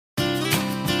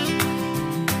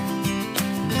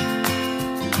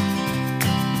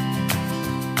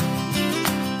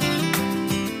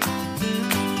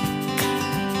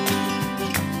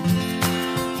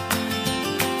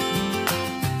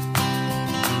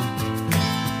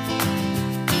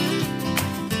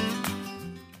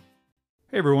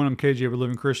Hey everyone, I'm KJ of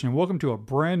Living Christian, and welcome to a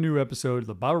brand new episode of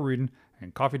the Bible Reading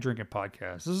and Coffee Drinking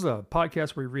Podcast. This is a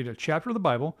podcast where we read a chapter of the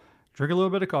Bible, drink a little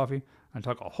bit of coffee, and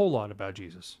talk a whole lot about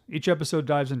Jesus. Each episode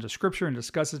dives into Scripture and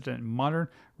discusses it in a modern,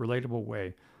 relatable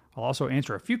way. I'll also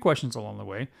answer a few questions along the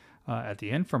way at the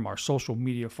end from our social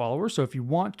media followers. So if you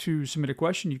want to submit a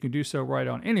question, you can do so right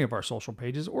on any of our social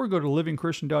pages or go to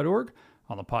livingchristian.org.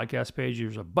 On the podcast page,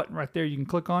 there's a button right there you can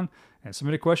click on and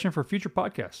submit a question for future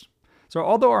podcasts. So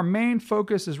although our main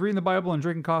focus is reading the Bible and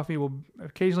drinking coffee, we'll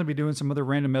occasionally be doing some other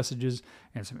random messages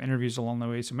and some interviews along the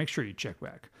way, so make sure you check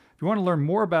back. If you want to learn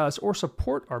more about us or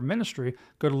support our ministry,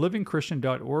 go to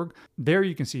livingchristian.org. There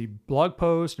you can see blog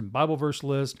posts and Bible verse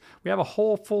lists. We have a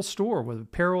whole full store with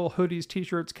apparel, hoodies,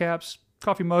 t-shirts, caps,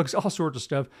 coffee mugs, all sorts of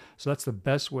stuff. So that's the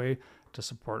best way to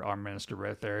support our ministry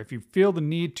right there. If you feel the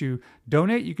need to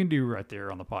donate, you can do right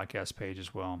there on the podcast page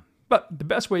as well. But the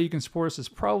best way you can support us is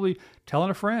probably telling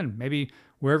a friend. Maybe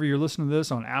wherever you're listening to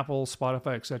this, on Apple,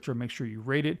 Spotify, etc., make sure you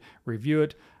rate it, review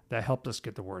it. That helps us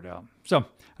get the word out. So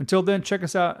until then, check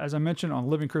us out, as I mentioned, on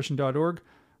livingchristian.org.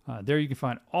 There you can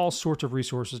find all sorts of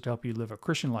resources to help you live a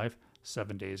Christian life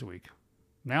 7 days a week.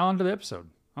 Now on to the episode.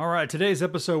 All right, today's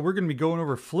episode, we're going to be going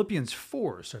over Philippians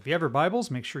 4. So if you have your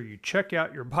Bibles, make sure you check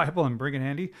out your Bible and bring it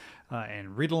handy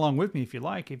and read along with me if you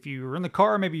like. If you're in the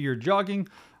car, maybe you're jogging,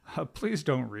 please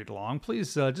don't read along.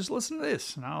 Please just listen to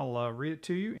this, and I'll read it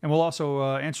to you. And we'll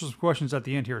also answer some questions at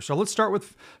the end here. So let's start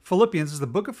with Philippians. This is the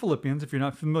book of Philippians, if you're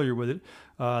not familiar with it.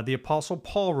 The Apostle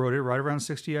Paul wrote it right around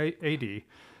 68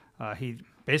 AD. He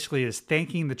basically is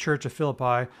thanking the church of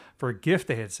Philippi for a gift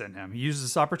they had sent him. He uses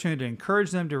this opportunity to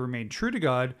encourage them to remain true to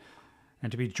God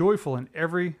and to be joyful in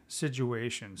every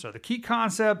situation. So the key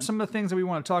concepts, some of the things that we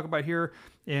want to talk about here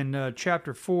in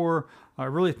chapter 4,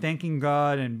 really thanking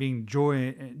God and being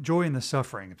joy in the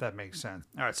suffering, if that makes sense.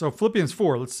 All right, so Philippians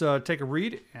 4, let's take a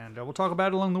read, and we'll talk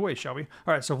about it along the way, shall we?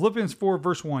 All right, so Philippians 4,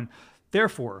 verse 1,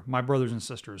 "Therefore, my brothers and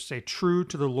sisters, stay true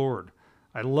to the Lord.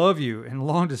 I love you and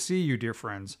long to see you, dear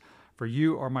friends, for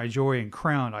you are my joy and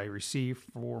crown I receive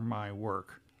for my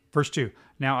work." Verse 2,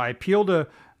 "Now I appeal to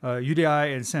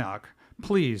Euodia and Syntyche.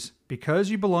 Please,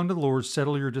 because you belong to the Lord,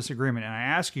 settle your disagreement. And I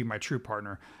ask you, my true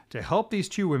partner, to help these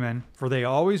two women, for they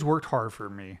always worked hard for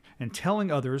me in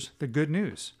telling others the good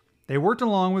news. They worked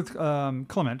along with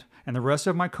Clement and the rest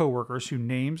of my co-workers whose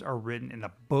names are written in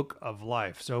the book of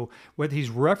life." So what he's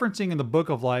referencing in the book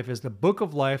of life is the book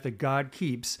of life that God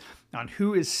keeps on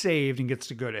who is saved and gets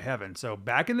to go to heaven. So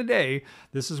back in the day,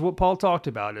 this is what Paul talked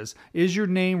about is your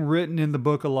name written in the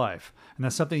book of life? And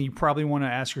that's something you probably want to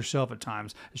ask yourself at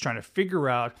times, is trying to figure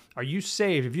out, are you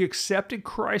saved? Have you accepted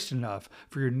Christ enough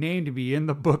for your name to be in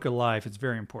the book of life? It's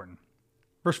very important.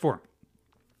 Verse 4,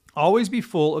 "Always be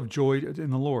full of joy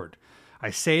in the Lord. I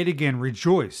say it again,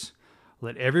 rejoice.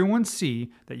 Let everyone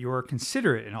see that you are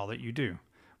considerate in all that you do.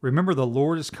 Remember, the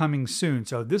Lord is coming soon."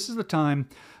 So this is the time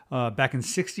back in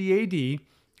 60 AD.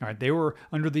 All right, they were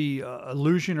under the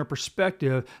illusion or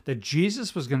perspective that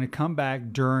Jesus was going to come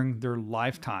back during their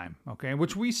lifetime, okay,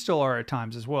 which we still are at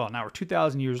times as well. Now we're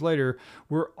 2,000 years later.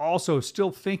 We're also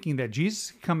still thinking that Jesus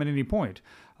can come at any point.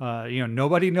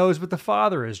 Nobody knows but the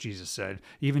Father, as Jesus said.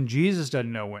 Even Jesus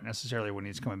doesn't know necessarily when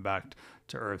he's coming back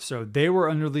to earth. So they were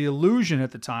under the illusion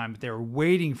at the time that they were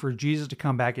waiting for Jesus to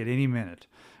come back at any minute.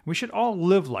 We should all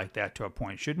live like that to a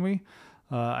point, shouldn't we?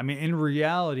 In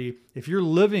reality, if you're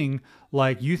living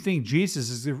like you think Jesus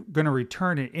is going to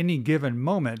return at any given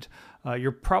moment,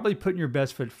 you're probably putting your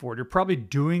best foot forward. You're probably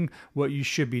doing what you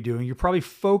should be doing. You're probably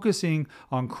focusing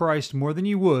on Christ more than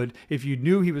you would if you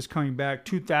knew he was coming back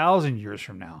 2,000 years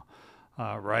from now.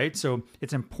 Right? So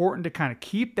it's important to kind of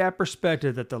keep that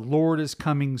perspective that the Lord is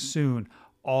coming soon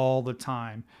all the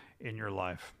time in your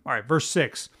life. All right, verse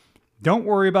 6. "Don't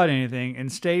worry about anything.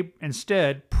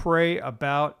 Instead, pray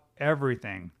about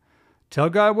everything. Tell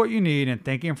God what you need and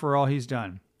thank him for all he's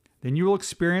done. Then you will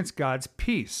experience God's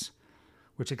peace,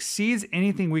 which exceeds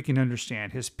anything we can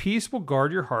understand. His peace will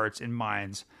guard your hearts and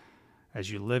minds as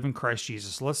you live in Christ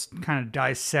Jesus." Let's kind of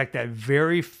dissect that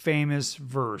very famous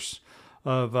verse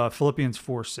of Philippians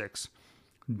 4:6.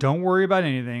 "Don't worry about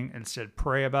anything. Instead,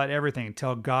 pray about everything.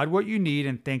 Tell God what you need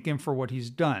and thank him for what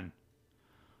he's done."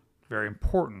 Very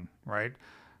important, right?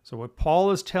 So what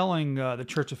Paul is telling the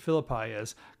church of Philippi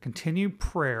is continue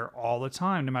prayer all the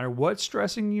time, no matter what's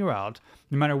stressing you out,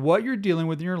 no matter what you're dealing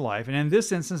with in your life. And in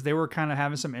this instance, they were kind of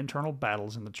having some internal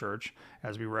battles in the church,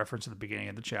 as we referenced at the beginning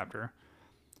of the chapter.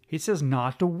 He says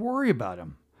not to worry about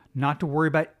them, not to worry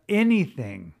about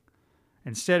anything.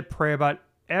 Instead, pray about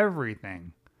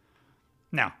everything.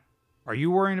 Now, are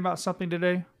you worrying about something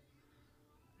today?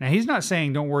 Now, he's not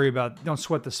saying don't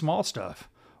sweat the small stuff,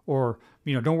 or,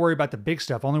 don't worry about the big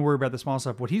stuff, only worry about the small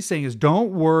stuff. What he's saying is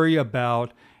don't worry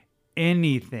about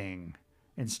anything.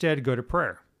 Instead, go to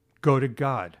prayer. Go to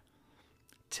God.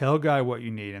 Tell God what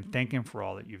you need and thank him for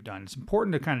all that you've done. It's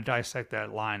important to kind of dissect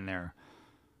that line there.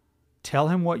 Tell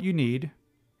him what you need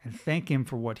and thank him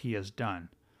for what he has done.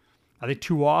 I think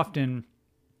too often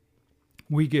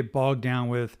we get bogged down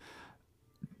with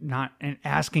not and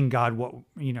asking God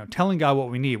telling God what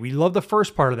we need. We love the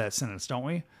first part of that sentence, don't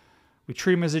we? We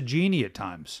treat him as a genie at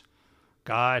times.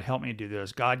 God, help me do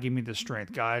this. God, give me the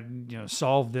strength. God,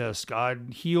 solve this.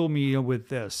 God, heal me with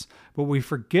this. But we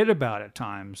forget about at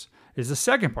times is the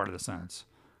second part of the sentence,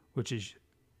 which is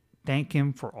thank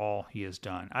him for all he has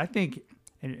done. I think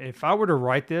if I were to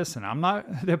write this, and I'm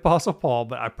not the Apostle Paul,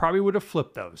 but I probably would have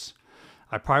flipped those.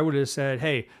 I probably would have said,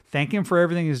 hey, thank him for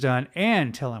everything he's done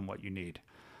and tell him what you need.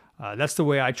 That's the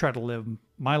way I try to live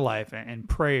my life and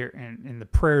prayer, and the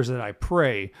prayers that I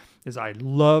pray is I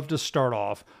love to start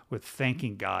off with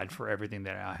thanking God for everything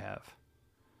that I have.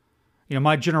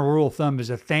 My general rule of thumb is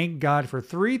to thank God for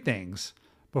 3 things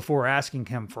before asking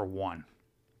him for 1.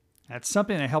 That's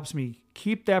something that helps me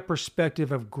keep that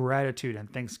perspective of gratitude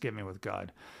and thanksgiving with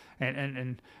God,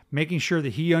 and making sure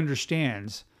that he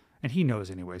understands. And he knows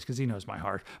anyways, because he knows my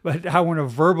heart. But I want to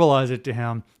verbalize it to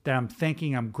him that I'm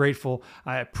thanking, I'm grateful,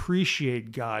 I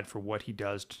appreciate God for what he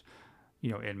does,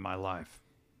 in my life.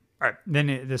 All right,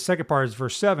 then the second part is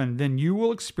verse 7. Then you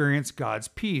will experience God's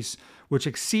peace, which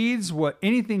exceeds what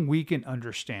anything we can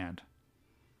understand.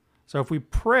 So if we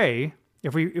pray,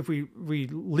 if we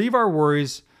leave our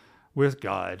worries with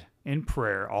God in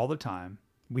prayer all the time,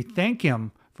 we thank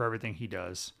him for everything he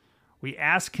does. We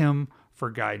ask him for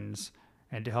guidance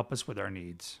and to help us with our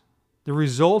needs. The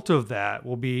result of that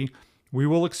will be we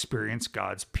will experience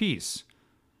God's peace.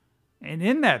 And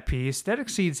in that peace, that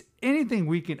exceeds anything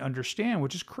we can understand,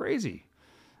 which is crazy.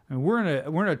 I mean, we're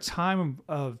in a time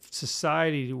of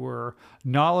society where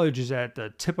knowledge is at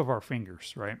the tip of our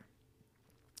fingers, right?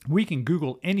 We can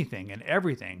Google anything and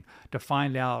everything to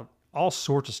find out all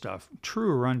sorts of stuff,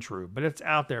 true or untrue, but it's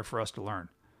out there for us to learn.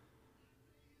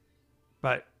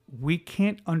 But we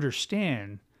can't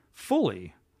understand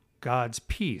fully God's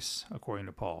peace, according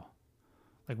to Paul.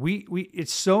 Like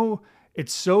it's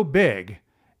so big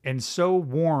and so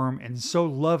warm and so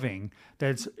loving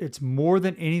that it's more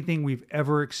than anything we've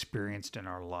ever experienced in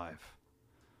our life.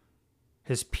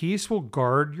 His peace will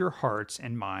guard your hearts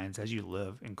and minds as you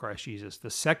live in Christ Jesus.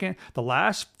 The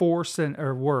last 4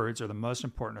 words are the most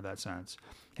important of that sentence.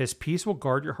 His peace will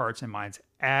guard your hearts and minds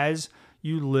as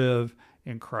you live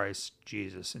in Christ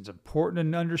Jesus. It's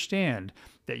important to understand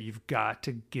that you've got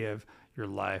to give your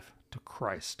life to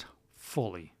Christ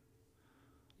fully.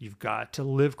 You've got to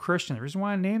live Christian. The reason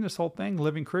why I named this whole thing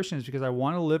Living Christian is because I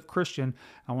want to live Christian.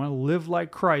 I want to live like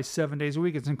Christ 7 days a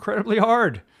week. It's incredibly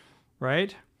hard,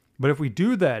 right? But if we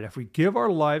do that, if we give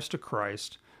our lives to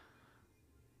Christ,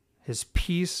 his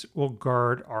peace will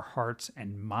guard our hearts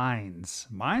and minds.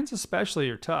 Minds especially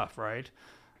are tough, right?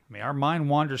 I mean, our mind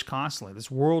wanders constantly.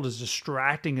 This world is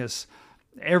distracting us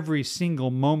every single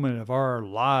moment of our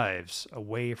lives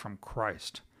away from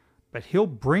Christ. But he'll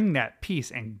bring that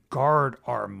peace and guard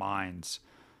our minds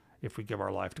if we give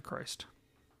our life to Christ.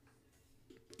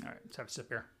 All right, let's have a sip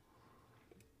here.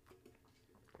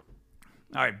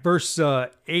 All right, verse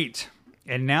 8.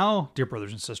 And now, dear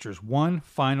brothers and sisters, one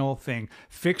final thing.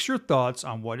 Fix your thoughts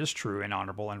on what is true and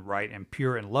honorable and right and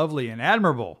pure and lovely and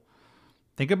admirable.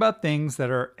 Think about things that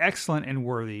are excellent and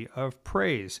worthy of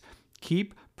praise.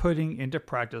 Keep putting into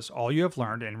practice all you have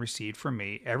learned and received from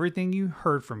me, everything you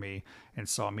heard from me and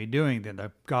saw me doing. Then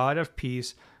the God of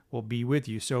peace will be with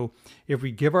you. So if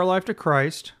we give our life to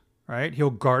Christ, right, he'll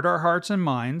guard our hearts and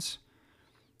minds.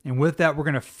 And with that, we're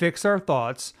going to fix our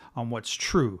thoughts on what's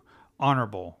true,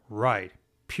 honorable, right,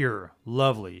 pure,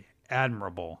 lovely,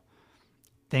 admirable.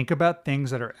 Think about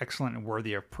things that are excellent and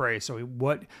worthy of praise. So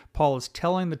what Paul is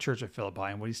telling the church of Philippi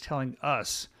and what he's telling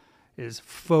us is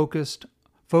focus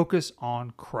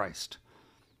on Christ.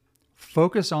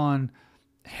 Focus on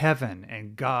heaven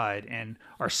and God and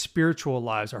our spiritual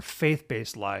lives, our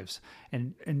faith-based lives,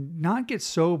 and not get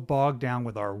so bogged down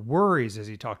with our worries as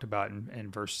he talked about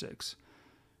in verse 6.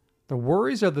 The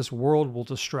worries of this world will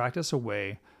distract us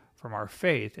away from our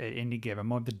faith at any given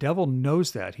moment. The devil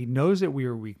knows that. He knows that we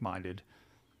are weak-minded.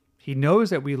 He knows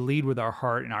that we lead with our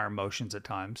heart and our emotions at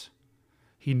times.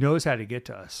 He knows how to get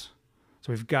to us.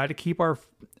 So we've got to keep our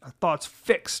thoughts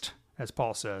fixed, as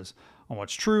Paul says, on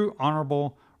what's true,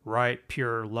 honorable, right,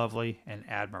 pure, lovely, and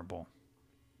admirable.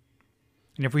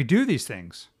 And if we do these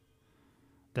things,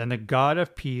 then the God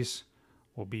of peace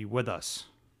will be with us.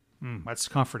 That's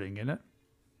comforting, isn't it?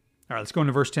 All right, let's go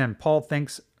into verse 10. Paul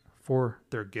thanks for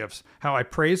their gifts. How I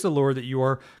praise the Lord that you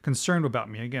are concerned about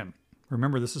me again.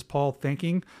 Remember, this is Paul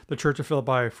thanking the church of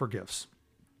Philippi for gifts.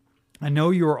 I know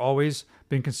you are always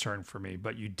been concerned for me,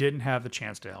 but you didn't have the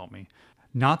chance to help me.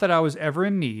 Not that I was ever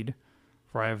in need,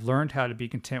 for I have learned how to be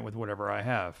content with whatever I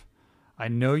have. I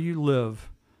know you live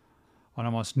on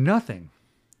almost nothing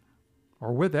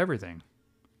or with everything.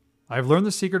 I have learned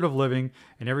the secret of living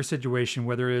in every situation,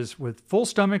 whether it is with full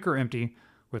stomach or empty,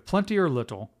 with plenty or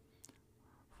little,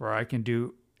 for I can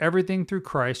do everything through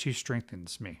Christ who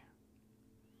strengthens me.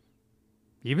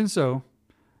 Even so,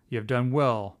 you have done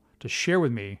well to share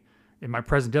with me in my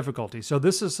present difficulty. So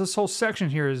this whole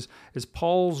section here is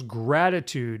Paul's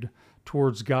gratitude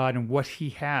towards God and what he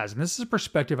has. And this is a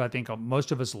perspective I think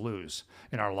most of us lose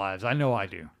in our lives. I know I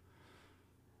do.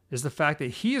 Is the fact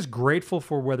that he is grateful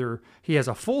for whether he has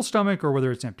a full stomach or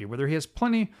whether it's empty, whether he has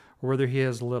plenty or whether he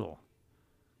has little,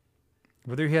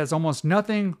 whether he has almost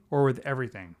nothing or with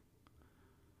everything.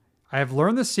 I have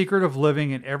learned the secret of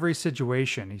living in every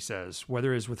situation, he says,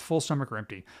 whether it is with full stomach or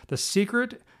empty. The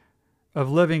secret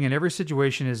of living in every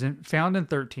situation is found in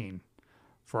 13.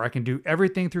 For I can do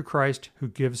everything through Christ who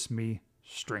gives me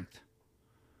strength.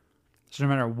 So no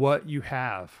matter what you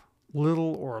have,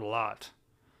 little or a lot,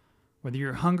 whether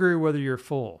you're hungry or whether you're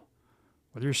full,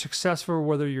 whether you're successful or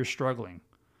whether you're struggling,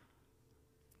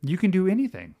 you can do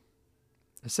anything.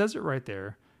 It says it right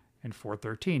there in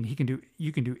 4:13.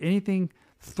 You can do anything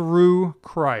through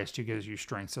Christ who gives you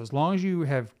strength. So as long as you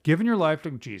have given your life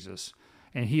to Jesus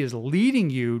and he is leading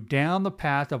you down the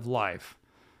path of life,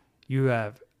 you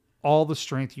have all the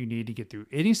strength you need to get through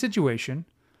any situation,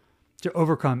 to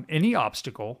overcome any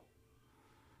obstacle,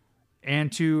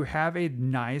 and to have a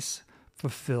nice,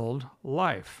 fulfilled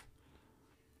life.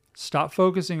 Stop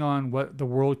focusing on what the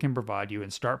world can provide you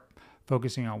and start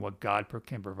focusing on what God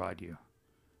can provide you.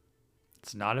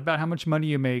 It's not about how much money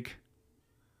you make.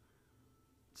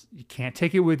 You can't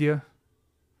take it with you.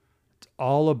 It's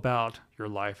all about your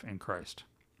life in Christ.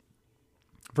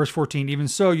 Verse 14, even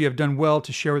so, you have done well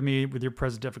to share with me with your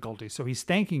present difficulty. So he's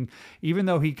thanking, even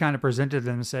though he kind of presented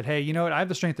them and said, hey, you know what? I have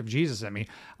the strength of Jesus in me.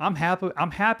 I'm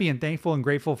happy and thankful and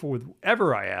grateful for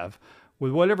whatever I have,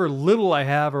 with whatever little I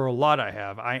have or a lot I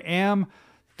have. I am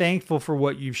thankful for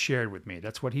what you've shared with me.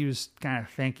 That's what he was kind of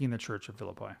thanking the church of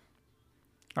Philippi.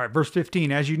 All right, verse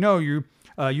 15, as you know, you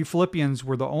Philippians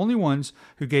were the only ones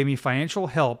who gave me financial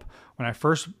help when I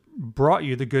first brought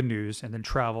you the good news and then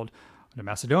traveled to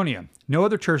Macedonia. No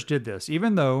other church did this,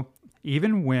 even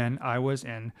when I was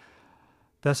in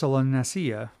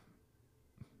Thessalonica,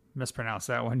 mispronounced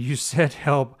that one, you said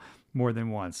help more than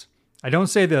once. I don't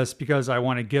say this because I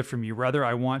want a gift from you. Rather,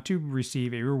 I want to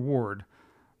receive a reward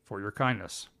for your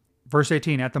kindness. Verse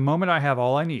 18, at the moment I have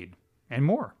all I need and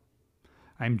more.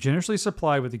 I am generously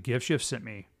supplied with the gifts you have sent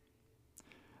me.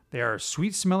 They are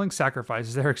sweet-smelling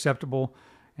sacrifices that are acceptable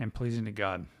and pleasing to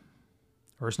God.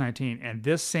 Verse 19, and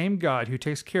this same God who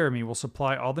takes care of me will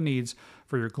supply all the needs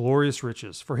for his glorious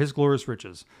riches,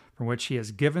 from which he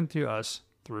has given to us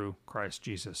through Christ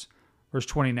Jesus. Verse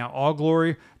 20, now all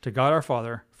glory to God our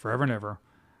Father, forever and ever.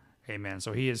 Amen.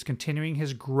 So he is continuing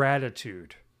his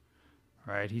gratitude.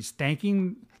 Right? He's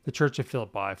thanking the church of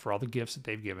Philippi for all the gifts that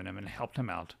they've given him and helped him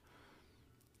out.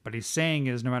 But he's saying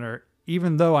is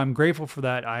even though I'm grateful for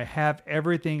that, I have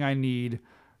everything I need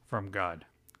from God.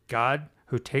 God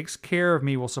who takes care of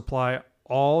me will supply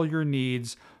all your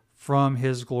needs from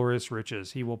his glorious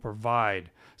riches. He will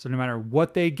provide. So no matter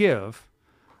what they give,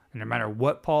 and no matter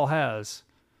what Paul has,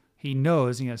 he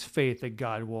knows, he has faith that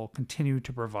God will continue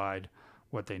to provide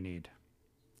what they need.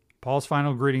 Paul's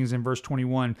final greetings in verse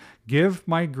 21, give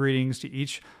my greetings to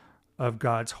each of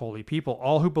God's holy people,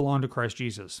 all who belong to Christ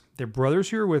Jesus. Their brothers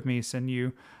who are with me send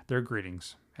you their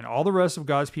greetings. And all the rest of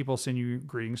God's people send you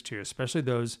greetings too, especially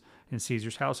those in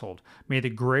Caesar's household. May the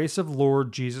grace of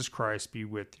Lord Jesus Christ be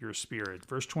with your spirit.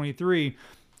 Verse 23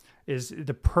 is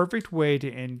the perfect way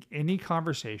to end any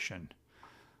conversation.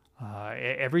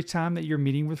 Every time that you're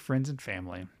meeting with friends and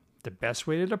family, the best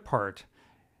way to depart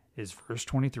is verse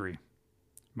 23.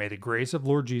 May the grace of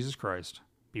Lord Jesus Christ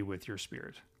be with your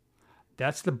spirit.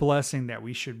 That's the blessing that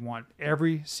we should want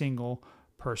every single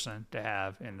person to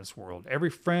have in this world.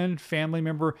 Every friend, family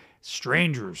member,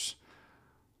 strangers.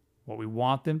 What we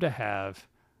want them to have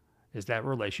is that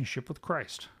relationship with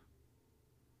Christ.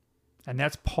 And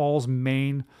that's Paul's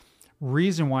main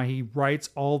reason why he writes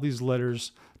all these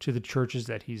letters to the churches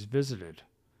that he's visited.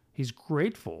 He's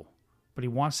grateful, but he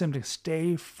wants them to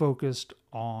stay focused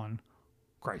on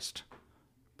Christ.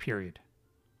 Period.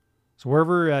 So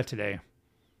wherever you're at today,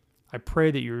 I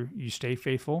pray that you stay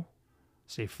faithful,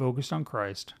 stay focused on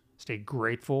Christ, stay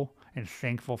grateful and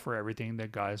thankful for everything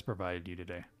that God has provided you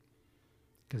today.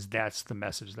 because that's the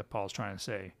message that Paul's trying to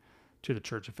say to the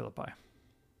church of Philippi.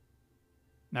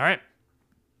 All right.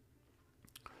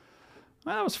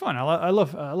 Well, that was fun. I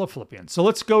love Philippians. So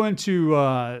let's go into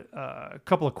a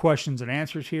couple of questions and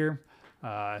answers here.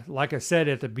 Like I said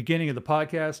at the beginning of the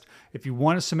podcast, if you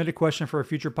want to submit a question for a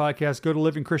future podcast, go to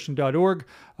livingchristian.org.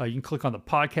 You can click on the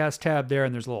podcast tab there,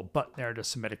 and there's a little button there to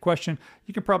submit a question.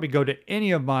 You can probably go to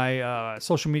any of my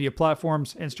social media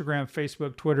platforms, Instagram,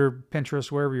 Facebook, Twitter,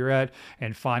 Pinterest, wherever you're at,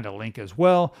 and find a link as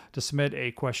well to submit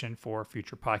a question for a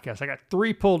future podcast. I got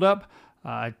 3 pulled up.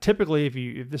 Typically,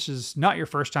 if this is not your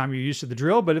first time, you're used to the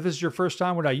drill. But if this is your first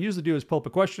time, what I usually do is pull up a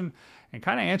question and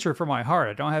kind of answer it from my heart.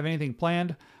 I don't have anything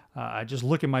planned. I just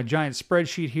look at my giant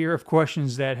spreadsheet here of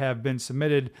questions that have been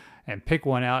submitted and pick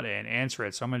one out and answer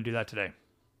it. So I'm going to do that today.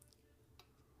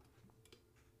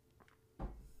 All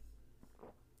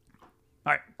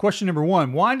right, question number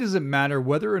 1. Why does it matter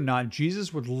whether or not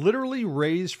Jesus was literally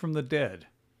raised from the dead?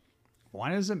 Why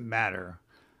does it matter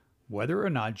whether or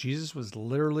not Jesus was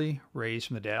literally raised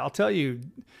from the dead? I'll tell you,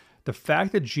 the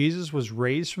fact that Jesus was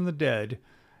raised from the dead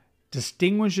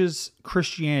distinguishes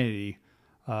Christianity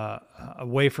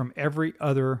away from every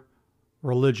other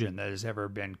religion that has ever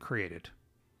been created.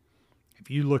 If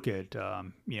you look at,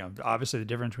 obviously the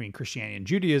difference between Christianity and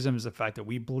Judaism is the fact that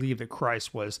we believe that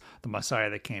Christ was the Messiah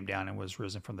that came down and was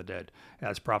risen from the dead,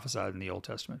 as prophesied in the Old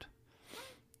Testament.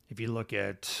 If you look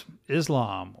at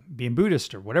Islam, being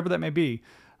Buddhist, or whatever that may be,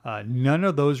 none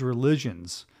of those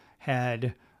religions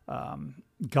had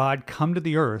God come to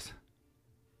the earth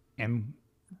and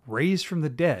raised from the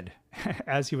dead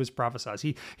as he was prophesied.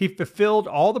 He fulfilled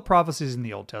all the prophecies in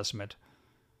the Old Testament,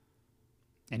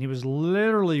 and he was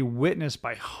literally witnessed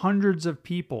by hundreds of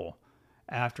people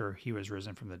after he was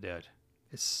risen from the dead.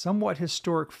 It's somewhat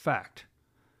historic fact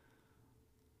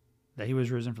that he was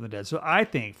risen from the dead. So I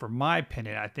think, for my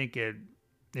opinion, I think it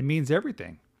means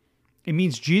everything. It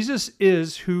means Jesus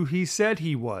is who he said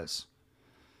he was.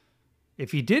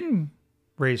 If he didn't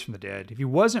raise from the dead, if he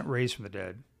wasn't raised from the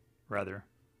dead, rather,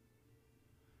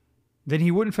 then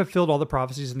he wouldn't have fulfilled all the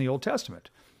prophecies in the Old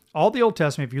Testament. All the Old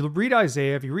Testament, if you read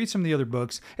Isaiah, if you read some of the other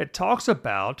books, it talks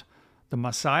about the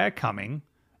Messiah coming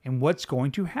and what's going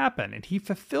to happen. And he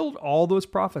fulfilled all those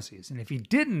prophecies. And if he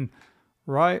didn't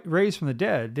raise from the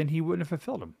dead, then he wouldn't have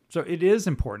fulfilled them. So it is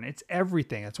important. It's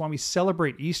everything. That's why we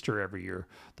celebrate Easter every year,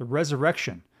 the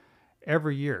resurrection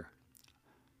every year.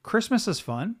 Christmas is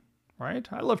fun, right?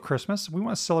 I love Christmas. We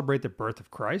want to celebrate the birth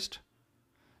of Christ.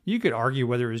 You could argue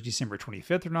whether it was December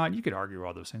 25th or not. You could argue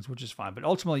all those things, which is fine. But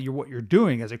ultimately, what you're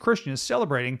doing as a Christian is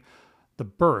celebrating the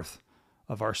birth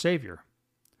of our Savior.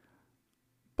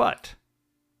 But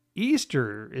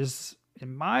Easter is,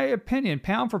 in my opinion,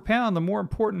 pound for pound, the more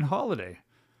important holiday,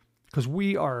 because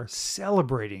we are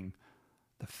celebrating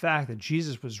the fact that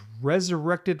Jesus was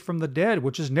resurrected from the dead,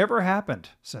 which has never happened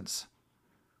since.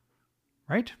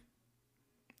 Right?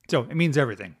 So it means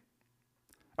everything.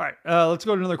 All right, let's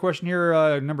go to another question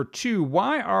here. Number 2,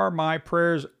 why are my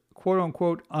prayers, quote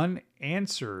unquote,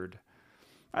 unanswered?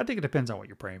 I think it depends on what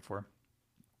you're praying for.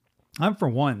 I'm, for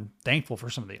one, thankful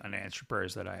for some of the unanswered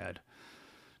prayers that I had.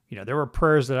 There were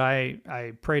prayers that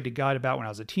I prayed to God about when I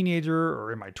was a teenager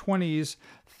or in my 20s,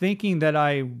 thinking that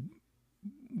I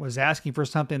was asking for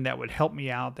something that would help me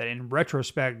out, that in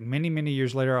retrospect, many, many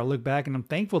years later, I look back and I'm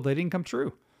thankful they didn't come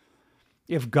true.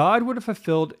 If God would have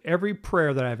fulfilled every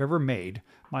prayer that I've ever made,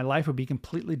 my life would be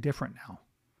completely different now.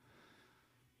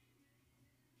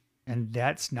 And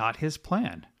that's not his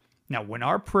plan. Now, when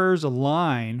our prayers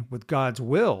align with God's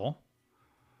will,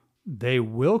 they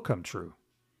will come true.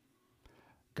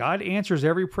 God answers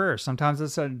every prayer. Sometimes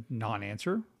it's a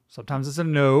non-answer. Sometimes it's a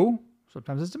no.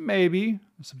 Sometimes it's a maybe.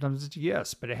 Sometimes it's a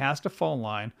yes. But it has to fall in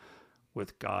line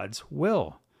with God's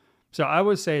will. So I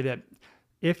would say that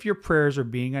if your prayers are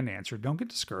being unanswered, don't get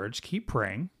discouraged. Keep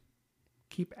praying.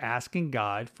 Keep asking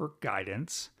God for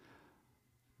guidance.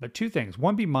 But 2 things.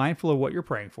 1, be mindful of what you're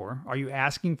praying for. Are you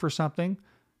asking for something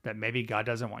that maybe God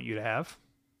doesn't want you to have?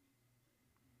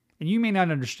 And you may not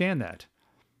understand that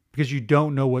because you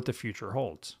don't know what the future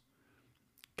holds.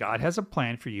 God has a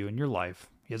plan for you in your life.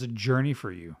 He has a journey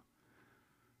for you.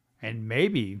 And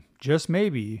maybe, just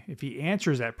maybe, if he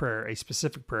answers that prayer, a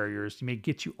specific prayer of yours, he may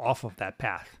get you off of that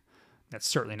path. That's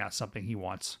certainly not something he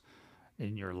wants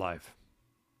in your life.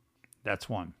 That's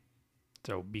 1.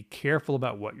 So be careful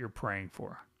about what you're praying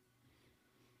for.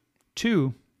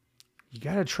 2, you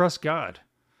got to trust God.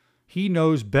 He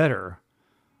knows better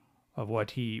of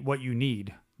what you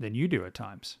need than you do at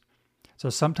times. So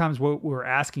sometimes what we're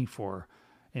asking for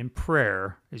in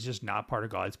prayer is just not part of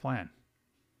God's plan.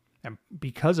 And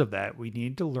because of that, we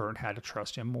need to learn how to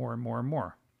trust him more and more and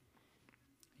more.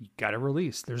 You got to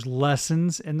release. There's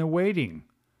lessons in the waiting.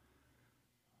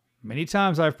 Many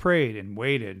times I've prayed and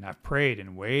waited, and I've prayed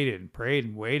and waited and prayed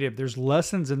and waited. There's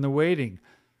lessons in the waiting.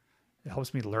 It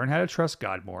helps me learn how to trust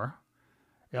God more.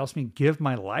 It helps me give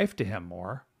my life to Him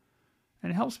more.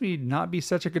 And it helps me not be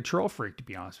such a control freak, to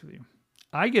be honest with you.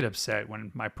 I get upset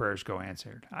when my prayers go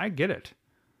answered. I get it.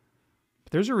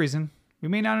 But there's a reason. We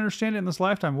may not understand it in this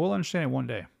lifetime. We'll understand it one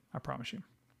day. I promise you.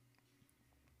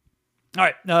 All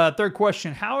right, third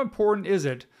question. How important is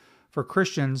it for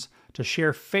Christians to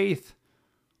share faith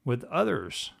with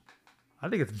others? I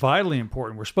think it's vitally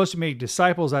important. We're supposed to make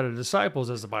disciples out of disciples,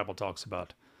 as the Bible talks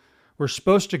about. We're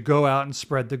supposed to go out and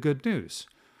spread the good news.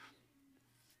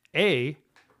 A,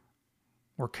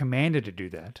 we're commanded to do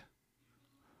that.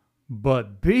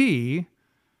 But B,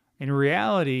 in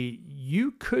reality,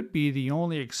 you could be the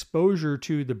only exposure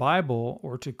to the Bible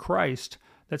or to Christ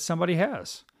that somebody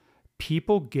has.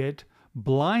 People get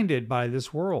blinded by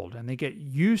this world, and they get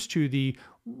used to the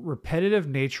repetitive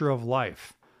nature of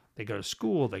life. They go to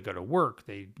school, they go to work,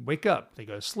 they wake up, they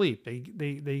go to sleep.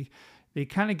 They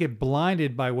kind of get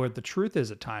blinded by what the truth is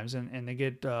at times, and they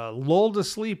get lulled to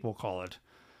sleep, we'll call it,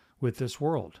 with this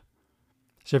world.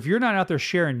 So if you're not out there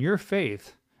sharing your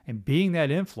faith and being that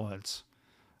influence,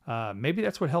 maybe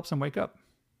that's what helps them wake up.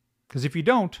 Because if you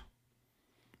don't,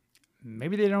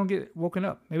 maybe they don't get woken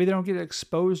up. Maybe they don't get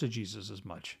exposed to Jesus as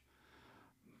much.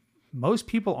 Most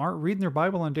people aren't reading their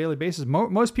Bible on a daily basis.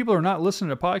 Most people are not listening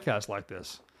to podcasts like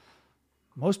this.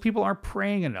 Most people aren't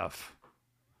praying enough.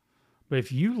 But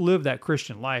if you live that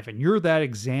Christian life and you're that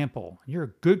example, you're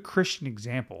a good Christian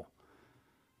example,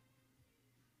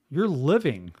 you're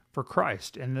living for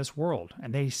Christ in this world,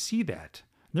 and they see that.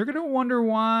 They're going to wonder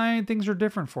why things are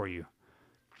different for you.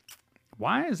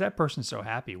 Why is that person so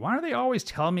happy? Why are they always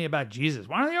telling me about Jesus?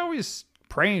 Why are they always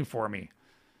praying for me?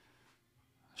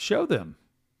 Show them.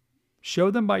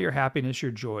 Show them by your happiness,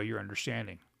 your joy, your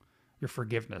understanding, your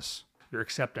forgiveness, your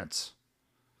acceptance.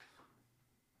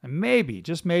 And maybe,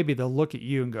 just maybe, they'll look at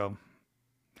you and go,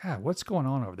 God, what's going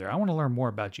on over there? I want to learn more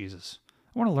about Jesus.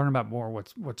 I want to learn about more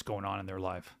what's going on in their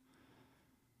life.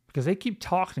 Because they keep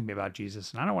talking to me about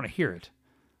Jesus, and I don't want to hear it.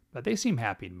 But they seem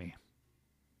happy to me.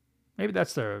 Maybe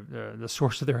that's the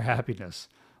source of their happiness.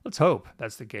 Let's hope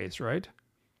that's the case, right?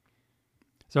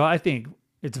 So I think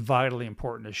it's vitally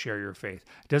important to share your faith.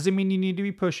 Doesn't mean you need to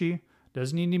be pushy.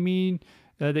 Doesn't need to mean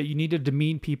that you need to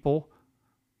demean people.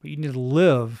 But you need to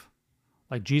live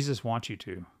like Jesus wants you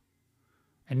to.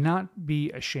 And not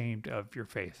be ashamed of your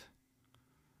faith.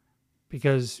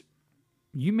 Because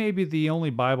you may be the only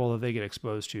Bible that they get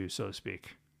exposed to, so to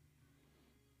speak.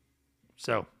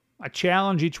 So I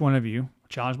challenge each one of you,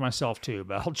 challenge myself too,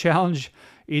 but I'll challenge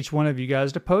each one of you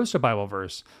guys to post a Bible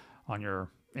verse on your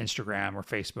Instagram or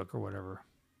Facebook or whatever.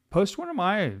 Post one of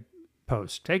my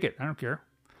posts. Take it. I don't care.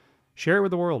 Share it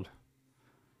with the world.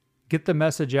 Get the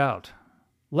message out.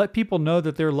 Let people know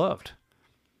that they're loved.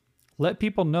 Let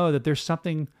people know that there's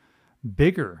something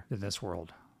bigger than this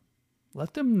world.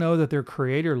 Let them know that their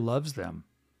Creator loves them.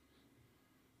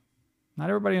 Not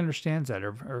everybody understands that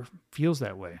or feels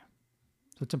that way.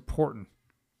 So it's important.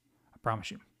 I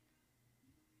promise you.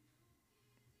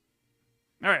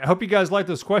 All right. I hope you guys like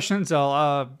those questions.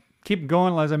 I'll keep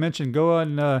going. As I mentioned, go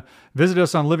and visit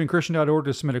us on livingchristian.org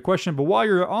to submit a question. But while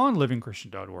you're on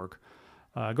livingchristian.org,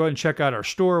 go ahead and check out our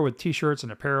store with t-shirts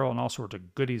and apparel and all sorts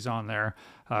of goodies on there.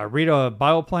 Read a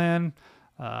Bible plan.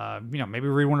 Maybe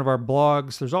read one of our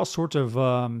blogs. There's all sorts of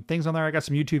things on there. I got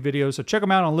some YouTube videos. So check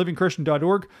them out on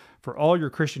livingchristian.org for all your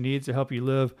Christian needs to help you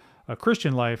live a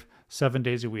Christian life 7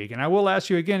 days a week. And I will ask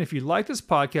you again, if you like this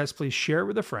podcast, please share it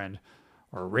with a friend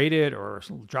or rate it or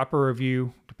drop a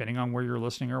review, depending on where you're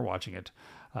listening or watching it.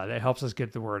 That helps us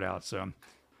get the word out. So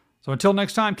until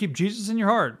next time, keep Jesus in your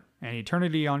heart and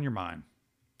eternity on your mind.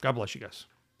 God bless you guys.